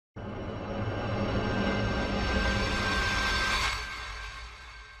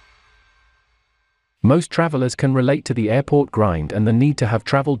Most travelers can relate to the airport grind and the need to have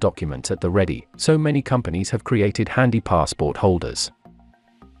travel documents at the ready, so many companies have created handy passport holders.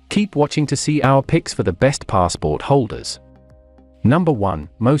 Keep watching to see our picks for the best passport holders. Number 1,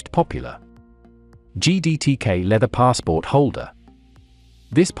 most popular. GDTK Leather Passport Holder.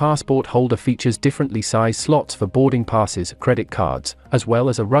 This passport holder features differently sized slots for boarding passes, credit cards, as well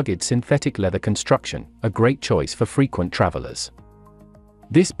as a rugged synthetic leather construction, a great choice for frequent travelers.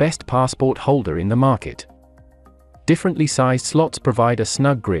 This best passport holder in the market. Differently sized slots provide a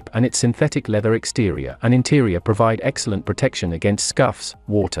snug grip, and its synthetic leather exterior and interior provide excellent protection against scuffs,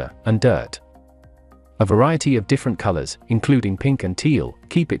 water, and dirt. A variety of different colors, including pink and teal,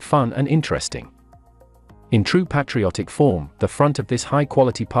 keep it fun and interesting. In true patriotic form, the front of this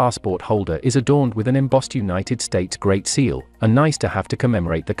high-quality passport holder is adorned with an embossed United States Great Seal, a nice to have to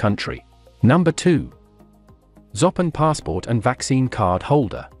commemorate the country. Number 2. Zoppen Passport and Vaccine Card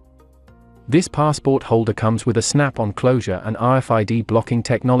Holder. This passport holder comes with a snap-on closure and Rfid-Blocking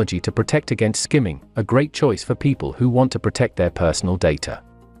technology to protect against skimming, a great choice for people who want to protect their personal data.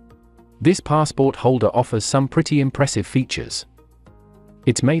 This passport holder offers some pretty impressive features.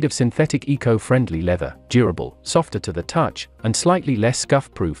 It's made of synthetic eco-friendly leather, durable, softer to the touch, and slightly less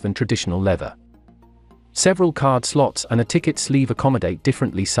scuff-proof than traditional leather. Several card slots and a ticket sleeve accommodate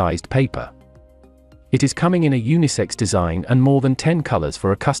differently sized paper. It is coming in a unisex design and more than 10 colors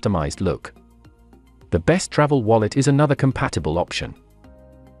for a customized look. The best travel wallet is another compatible option.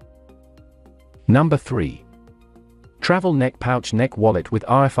 Number 3. Travel Neck Pouch Neck Wallet with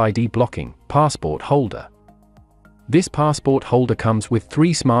Rfid-Blocking Passport Holder. This passport holder comes with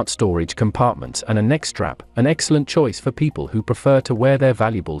 3 smart storage compartments and a neck strap, an excellent choice for people who prefer to wear their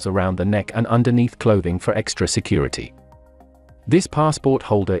valuables around the neck and underneath clothing for extra security. This passport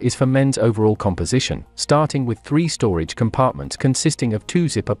holder is for men's overall composition, starting with 3 storage compartments consisting of 2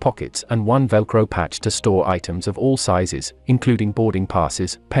 zipper pockets and 1 Velcro patch to store items of all sizes, including boarding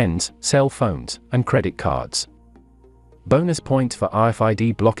passes, pens, cell phones, and credit cards. Bonus points for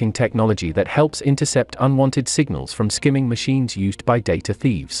Rfid-Blocking technology that helps intercept unwanted signals from skimming machines used by data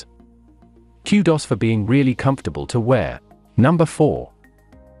thieves. Kudos for being really comfortable to wear. Number 4.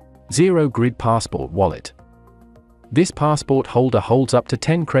 Zero Grid Passport Wallet. This passport holder holds up to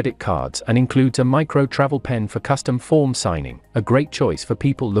 10 credit cards and includes a micro travel pen for custom form signing, a great choice for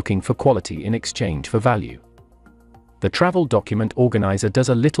people looking for quality in exchange for value. The travel document organizer does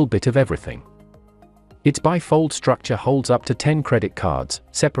a little bit of everything. Its bifold structure holds up to 10 credit cards,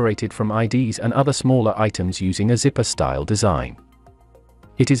 separated from IDs and other smaller items using a zipper-style design.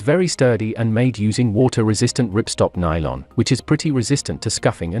 It is very sturdy and made using water-resistant ripstop nylon, which is pretty resistant to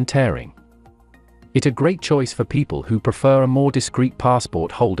scuffing and tearing. It's a great choice for people who prefer a more discreet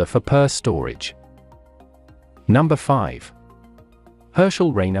passport holder for purse storage. Number 5.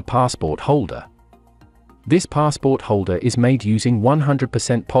 Herschel Raynor Passport Holder. This passport holder is made using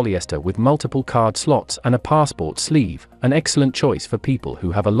 100% polyester with multiple card slots and a passport sleeve, an excellent choice for people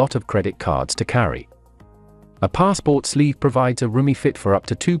who have a lot of credit cards to carry. A passport sleeve provides a roomy fit for up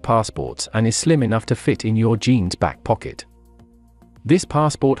to 2 passports and is slim enough to fit in your jeans back pocket. This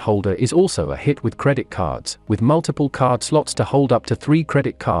passport holder is also a hit with credit cards, with multiple card slots to hold up to 3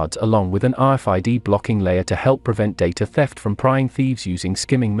 credit cards along with an Rfid-Blocking layer to help prevent data theft from prying thieves using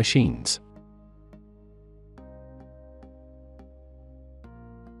skimming machines.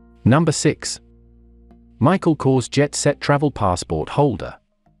 Number 6. Michael Kors Jet Set Travel Passport Holder.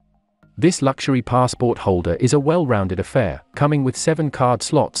 This luxury passport holder is a well-rounded affair, coming with 7 card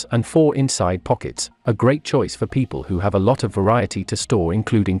slots and 4 inside pockets, a great choice for people who have a lot of variety to store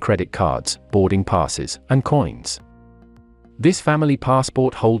including credit cards, boarding passes, and coins. This family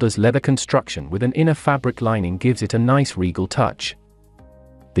passport holder's leather construction with an inner fabric lining gives it a nice regal touch.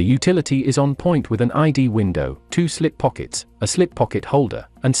 The utility is on point with an ID window, 2 slip pockets, a slip pocket holder,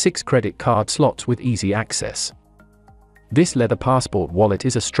 and 6 credit card slots with easy access. This leather passport wallet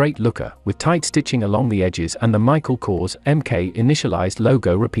is a straight looker, with tight stitching along the edges and the Michael Kors MK initialized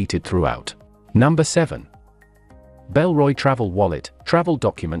logo repeated throughout. Number 7. Bellroy Travel Wallet, Travel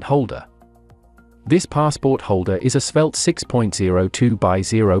Document Holder. This passport holder is a svelte 6.02 by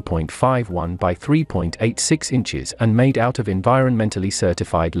 0.51 by 3.86 inches and made out of environmentally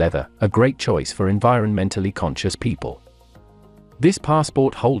certified leather, a great choice for environmentally conscious people. This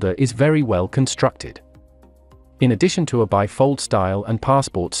passport holder is very well constructed. In addition to a bifold style and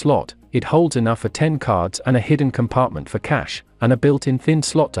passport slot, it holds enough for 10 cards and a hidden compartment for cash, and a built-in thin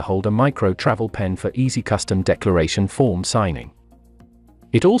slot to hold a micro travel pen for easy custom declaration form signing.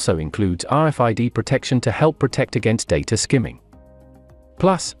 It also includes RFID protection to help protect against data skimming.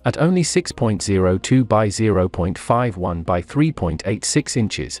 Plus, at only 6.02 by 0.51 by 3.86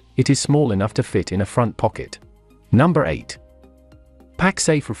 inches, it is small enough to fit in a front pocket. Number 8.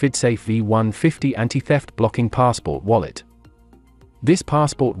 Pacsafe Rfidsafe V150 Anti-Theft Blocking Passport Wallet. This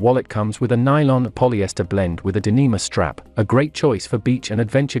passport wallet comes with a nylon polyester blend with a denim strap, a great choice for beach and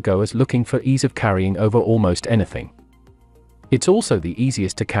adventure goers looking for ease of carrying over almost anything. It's also the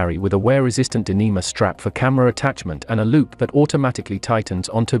easiest to carry with a wear-resistant denim strap for camera attachment and a loop that automatically tightens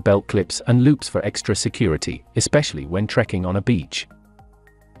onto belt clips and loops for extra security, especially when trekking on a beach.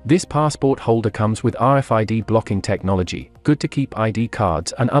 This passport holder comes with RFID blocking technology, good to keep ID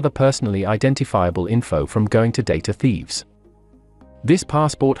cards and other personally identifiable info from going to data thieves. This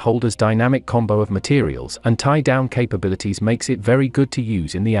passport holder's dynamic combo of materials and tie-down capabilities makes it very good to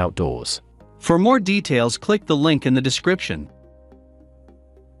use in the outdoors. For more details, click the link in the description.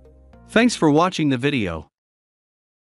 Thanks for watching the video.